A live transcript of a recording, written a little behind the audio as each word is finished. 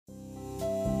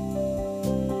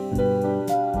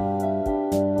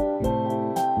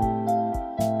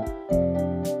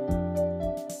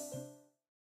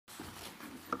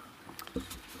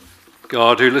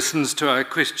God who listens to our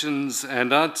questions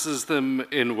and answers them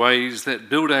in ways that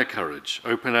build our courage,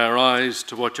 open our eyes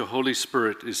to what your Holy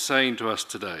Spirit is saying to us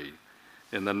today.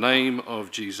 In the name of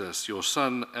Jesus, your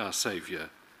Son, our Saviour.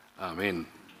 Amen.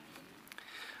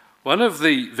 One of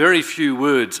the very few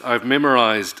words I've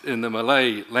memorised in the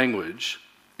Malay language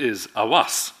is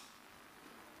awas.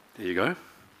 There you go.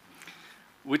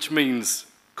 Which means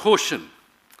caution.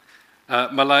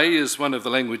 Malay is one of the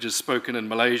languages spoken in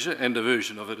Malaysia, and a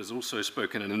version of it is also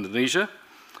spoken in Indonesia.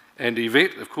 And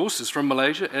Yvette, of course, is from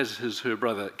Malaysia, as is her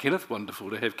brother Kenneth. Wonderful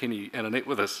to have Kenny and Annette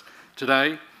with us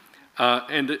today.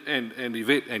 And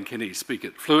Yvette and Kenny speak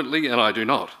it fluently, and I do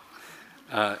not.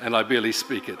 And I barely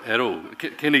speak it at all.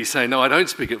 Kenny's saying, no, I don't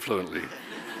speak it fluently.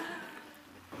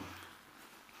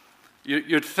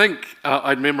 You'd think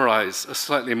I'd memorise a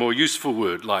slightly more useful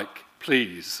word like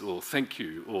please, or thank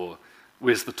you, or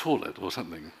where's the toilet, or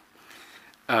something.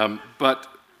 But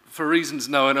for reasons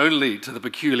known only to the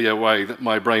peculiar way that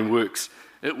my brain works,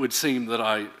 it would seem that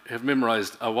I have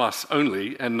memorised awas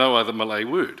only and no other Malay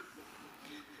word.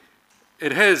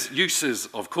 It has uses,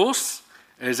 of course,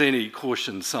 as any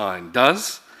caution sign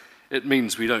does. It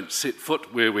means we don't set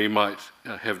foot where we might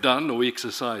have done, or we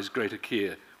exercise greater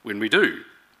care when we do.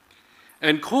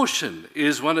 And caution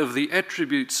is one of the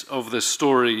attributes of the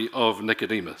story of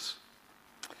Nicodemus.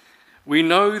 We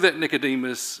know that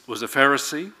Nicodemus was a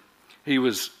Pharisee. He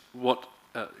was what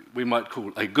we might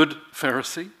call a good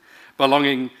Pharisee,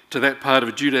 belonging to that part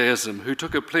of Judaism who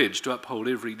took a pledge to uphold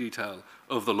every detail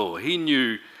of the law. He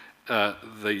knew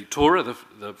the Torah,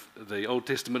 the Old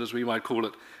Testament as we might call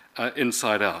it,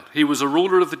 inside out. He was a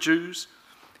ruler of the Jews.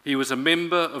 He was a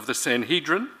member of the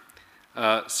Sanhedrin,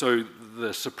 so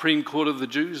the Supreme Court of the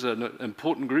Jews, an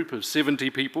important group of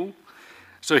 70 people.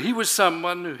 So he was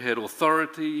someone who had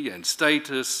authority and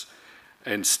status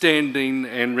and standing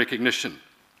and recognition.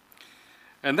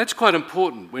 And that's quite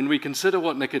important when we consider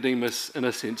what Nicodemus, in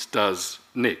a sense, does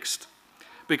next.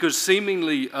 Because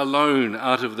seemingly alone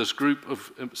out of this group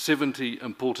of 70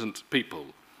 important people,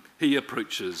 he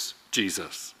approaches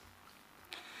Jesus.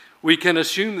 We can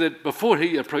assume that before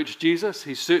he approached Jesus,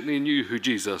 he certainly knew who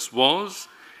Jesus was.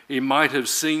 He might have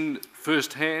seen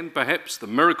firsthand, perhaps, the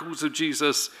miracles of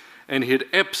Jesus, and he'd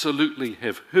absolutely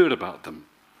have heard about them.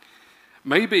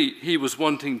 Maybe he was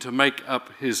wanting to make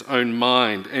up his own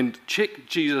mind and check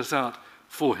Jesus out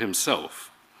for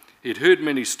himself. He'd heard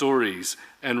many stories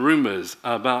and rumours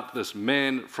about this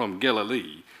man from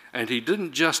Galilee, and he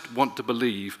didn't just want to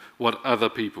believe what other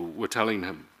people were telling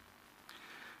him.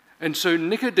 And so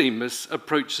Nicodemus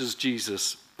approaches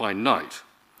Jesus by night,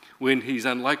 when he's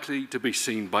unlikely to be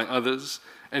seen by others,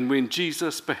 and when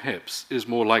Jesus perhaps is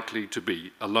more likely to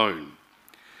be alone.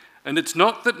 And it's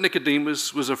not that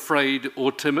Nicodemus was afraid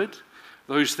or timid.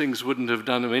 Those things wouldn't have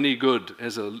done him any good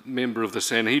as a member of the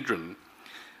Sanhedrin.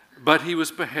 But he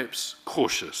was perhaps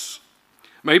cautious.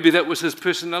 Maybe that was his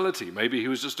personality. Maybe he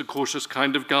was just a cautious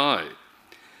kind of guy.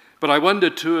 But I wonder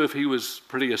too if he was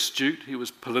pretty astute. He was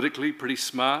politically pretty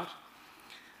smart.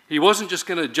 He wasn't just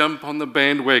going to jump on the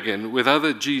bandwagon with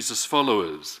other Jesus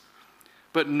followers.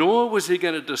 But nor was he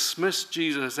going to dismiss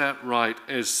Jesus outright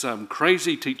as some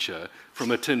crazy teacher from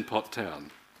a tin pot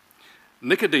town.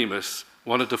 Nicodemus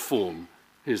wanted to form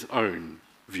his own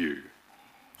view.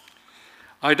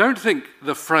 I don't think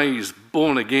the phrase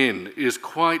born again is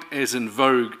quite as in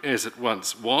vogue as it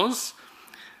once was,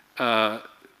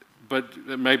 but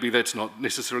maybe that's not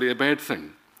necessarily a bad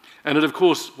thing. And it, of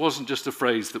course, wasn't just a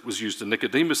phrase that was used in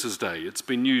Nicodemus's day. It's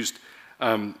been used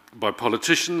by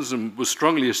politicians and was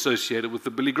strongly associated with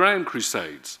the Billy Graham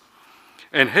Crusades,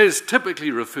 and has typically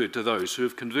referred to those who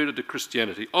have converted to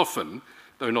Christianity, often,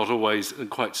 though not always, in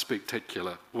quite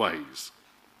spectacular ways.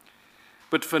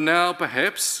 But for now,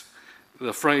 perhaps,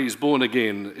 the phrase born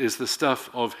again is the stuff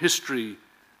of history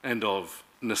and of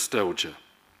nostalgia.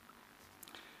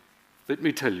 Let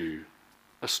me tell you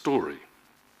a story.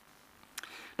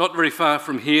 Not very far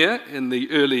from here, in the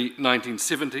early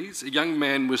 1970s, a young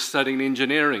man was studying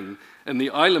engineering in the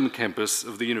Ilam campus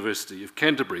of the University of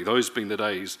Canterbury, those being the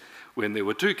days when there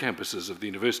were two campuses of the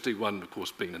university, one, of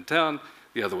course, being in town,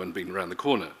 the other one being around the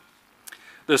corner.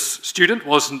 This student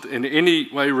wasn't in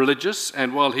any way religious,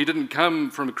 and while he didn't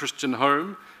come from a Christian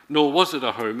home, nor was it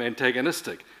a home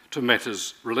antagonistic to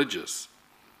matters religious.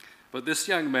 But this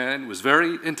young man was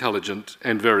very intelligent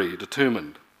and very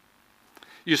determined.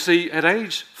 You see, at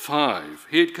age 5,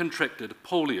 he had contracted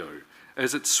polio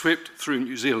as it swept through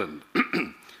New Zealand,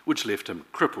 which left him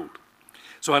crippled.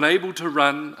 So unable to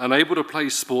run, unable to play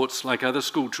sports like other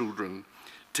school children,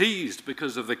 teased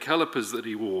because of the calipers that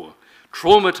he wore,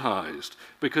 traumatised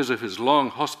because of his long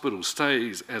hospital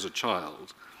stays as a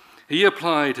child, He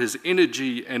applied his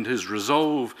energy and his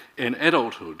resolve in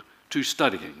adulthood to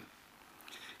studying.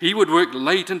 He would work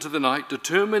late into the night,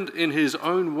 determined in his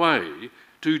own way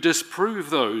to disprove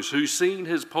those who, seeing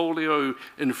his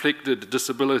polio-inflicted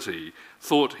disability,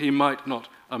 thought he might not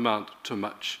amount to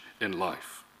much in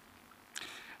life.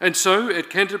 And so, at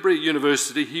Canterbury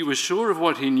University, he was sure of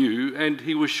what he knew, and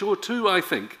he was sure too, I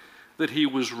think, that he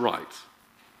was right.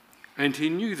 And he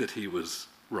knew that he was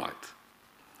right.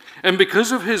 And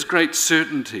because of his great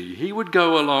certainty, he would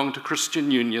go along to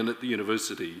Christian Union at the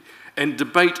university and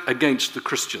debate against the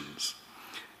Christians.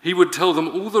 He would tell them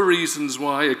all the reasons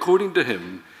why, according to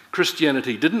him,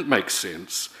 Christianity didn't make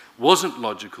sense, wasn't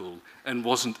logical, and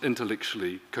wasn't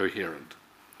intellectually coherent.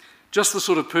 Just the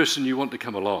sort of person you want to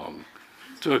come along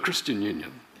to a Christian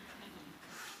Union.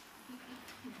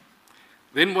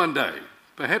 Then one day,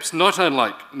 perhaps not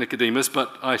unlike Nicodemus,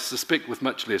 but I suspect with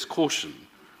much less caution,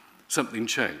 something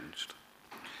changed.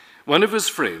 One of his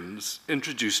friends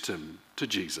introduced him to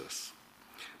Jesus.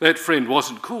 That friend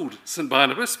wasn't called St.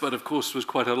 Barnabas, but of course was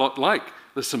quite a lot like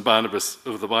the St. Barnabas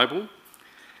of the Bible.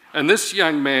 And this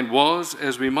young man was,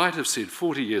 as we might have said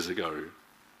 40 years ago,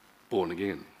 born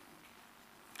again.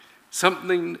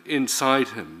 Something inside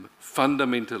him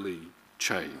fundamentally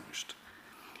changed.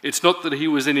 It's not that he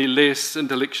was any less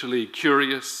intellectually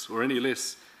curious or any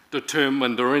less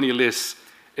determined or any less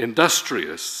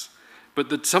industrious, but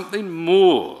that something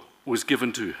more was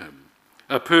given to him,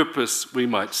 a purpose, we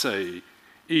might say,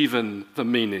 even the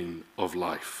meaning of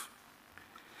life.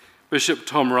 Bishop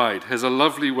Tom Wright has a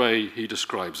lovely way he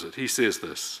describes it. He says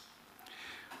this: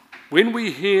 when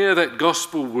we hear that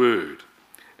gospel word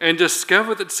and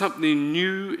discover that something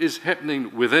new is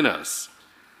happening within us,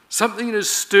 something is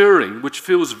stirring which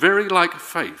feels very like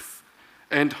faith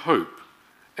and hope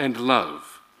and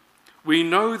love, we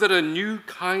know that a new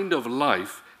kind of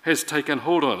life has taken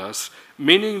hold on us,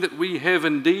 meaning that we have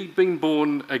indeed been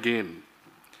born again.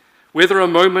 Whether a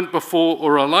moment before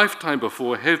or a lifetime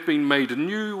before, have been made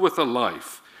new with a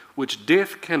life which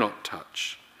death cannot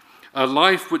touch, a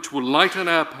life which will lighten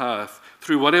our path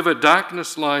through whatever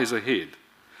darkness lies ahead,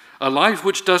 a life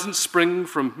which doesn't spring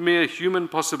from mere human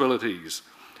possibilities,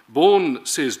 born,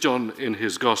 says John in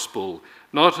his Gospel,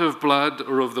 not of blood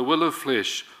or of the will of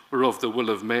flesh or of the will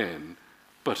of man,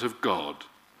 but of God.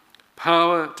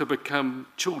 Power to become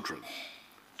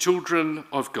children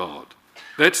of God.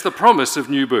 That's the promise of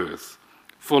new birth,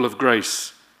 full of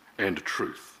grace and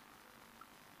truth.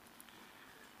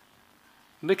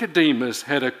 Nicodemus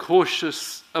had a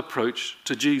cautious approach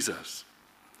to Jesus,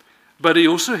 but he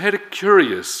also had a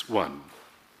curious one.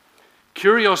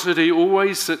 Curiosity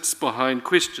always sits behind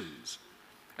questions,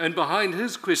 and behind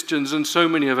his questions and so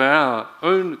many of our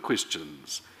own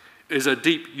questions is a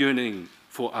deep yearning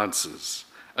for answers,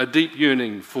 a deep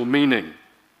yearning for meaning.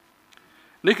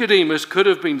 Nicodemus could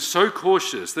have been so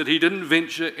cautious that he didn't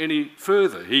venture any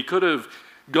further. He could have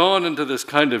gone into this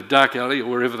kind of dark alley or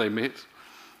wherever they met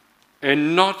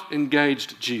and not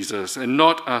engaged Jesus and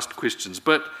not asked questions.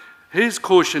 But his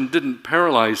caution didn't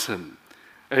paralyze him,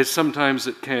 as sometimes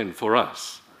it can for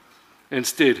us.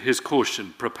 Instead, his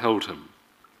caution propelled him.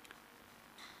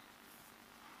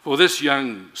 For this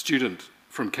young student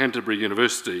from Canterbury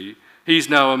University, he's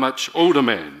now a much older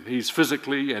man. He's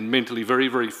physically and mentally very,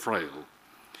 very frail,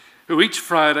 who each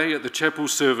Friday at the chapel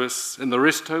service in the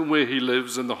rest home where he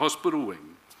lives in the hospital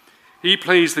wing, he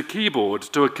plays the keyboard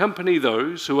to accompany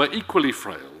those who are equally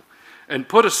frail and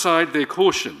put aside their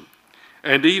caution,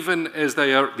 and even as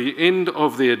they are at the end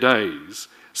of their days,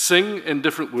 sing in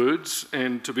different words,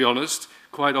 and to be honest,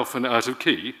 quite often out of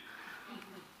key,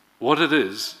 what it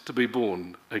is to be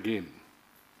born again.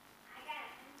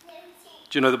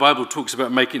 Do you know, the Bible talks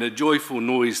about making a joyful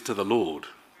noise to the Lord.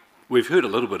 We've heard a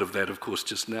little bit of that, of course,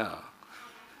 just now.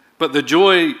 But the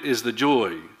joy is the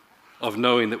joy of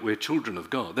knowing that we're children of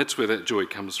God. That's where that joy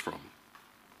comes from.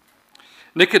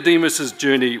 Nicodemus'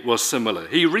 journey was similar.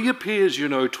 He reappears,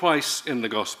 twice in the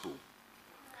Gospel.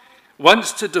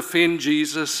 Once to defend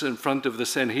Jesus in front of the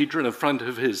Sanhedrin, in front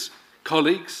of his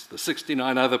colleagues, the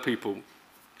 69 other people.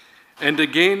 And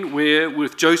again, where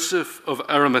with Joseph of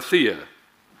Arimathea,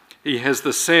 he has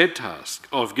the sad task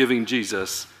of giving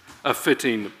Jesus a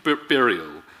fitting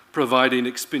burial, providing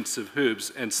expensive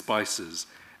herbs and spices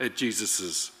at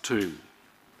Jesus' tomb.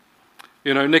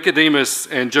 Nicodemus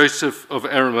and Joseph of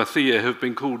Arimathea have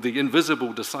been called the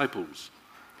invisible disciples,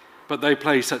 but they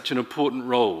play such an important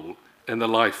role in the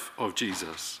life of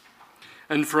Jesus.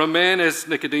 And for a man as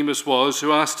Nicodemus was,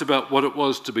 who asked about what it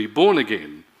was to be born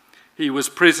again, he was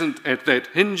present at that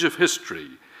hinge of history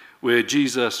where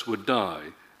Jesus would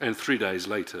die and 3 days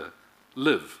later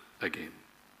live again.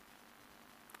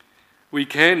 We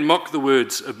can mock the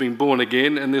words of being born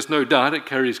again, and there's no doubt it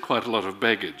carries quite a lot of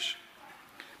baggage.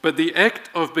 But the act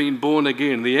of being born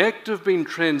again, the act of being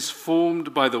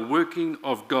transformed by the working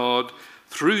of God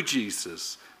through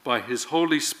Jesus, by his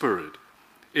Holy Spirit,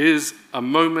 is a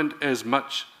moment as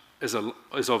much as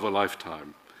of a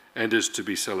lifetime and is to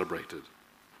be celebrated.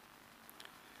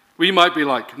 We might be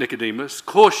like Nicodemus,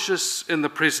 cautious in the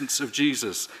presence of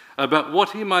Jesus about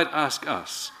what he might ask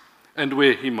us and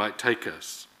where he might take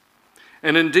us.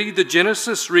 And indeed, the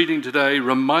Genesis reading today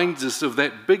reminds us of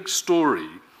that big story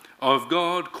of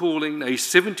God calling a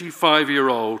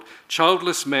 75-year-old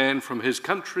childless man from his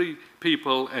country,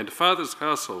 people, and father's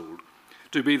household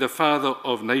to be the father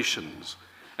of nations,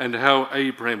 and how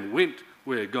Abraham went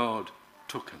where God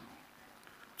took him.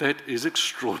 That is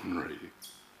extraordinary.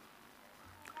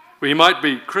 We might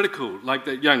be critical, like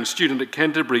that young student at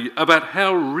Canterbury, about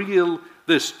how real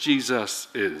this Jesus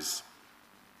is.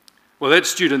 Well, that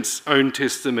student's own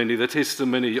testimony, the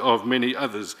testimony of many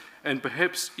others, and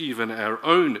perhaps even our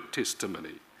own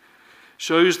testimony,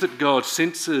 shows that God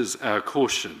senses our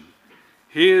caution,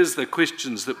 hears the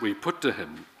questions that we put to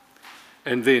him,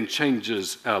 and then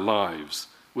changes our lives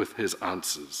with his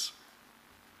answers.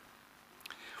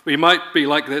 We might be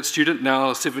like that student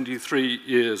now, 73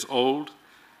 years old,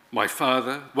 my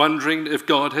father, wondering if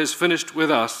God has finished with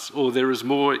us or there is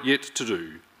more yet to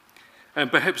do.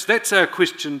 And perhaps that's our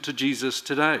question to Jesus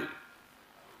today.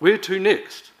 Where to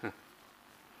next?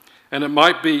 And it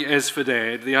might be, as for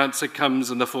Dad, the answer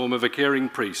comes in the form of a caring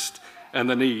priest and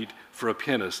the need for a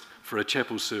pianist for a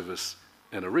chapel service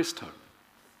and a rest home.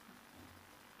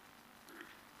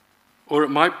 Or it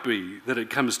might be that it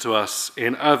comes to us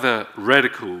in other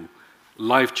radical,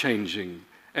 life-changing,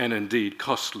 and indeed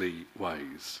costly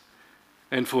ways.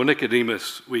 And for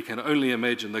Nicodemus, we can only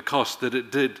imagine the cost that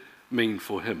it did mean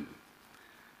for him,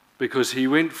 because he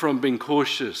went from being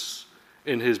cautious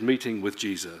in his meeting with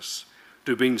Jesus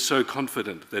to being so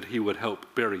confident that he would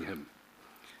help bury him,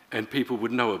 and people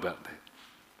would know about that.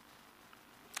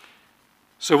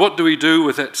 So what do we do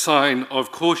with that sign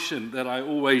of caution that I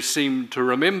always seem to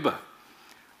remember?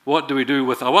 What do we do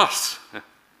with us?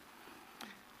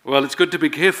 Well, it's good to be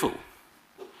careful,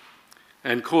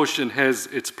 and caution has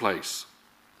its place.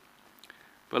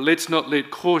 But let's not let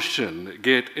caution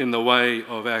get in the way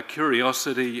of our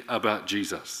curiosity about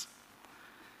Jesus.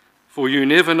 For you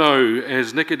never know,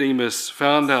 as Nicodemus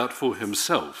found out for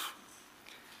himself,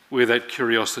 where that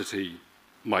curiosity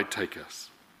might take us.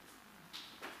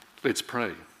 Let's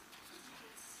pray.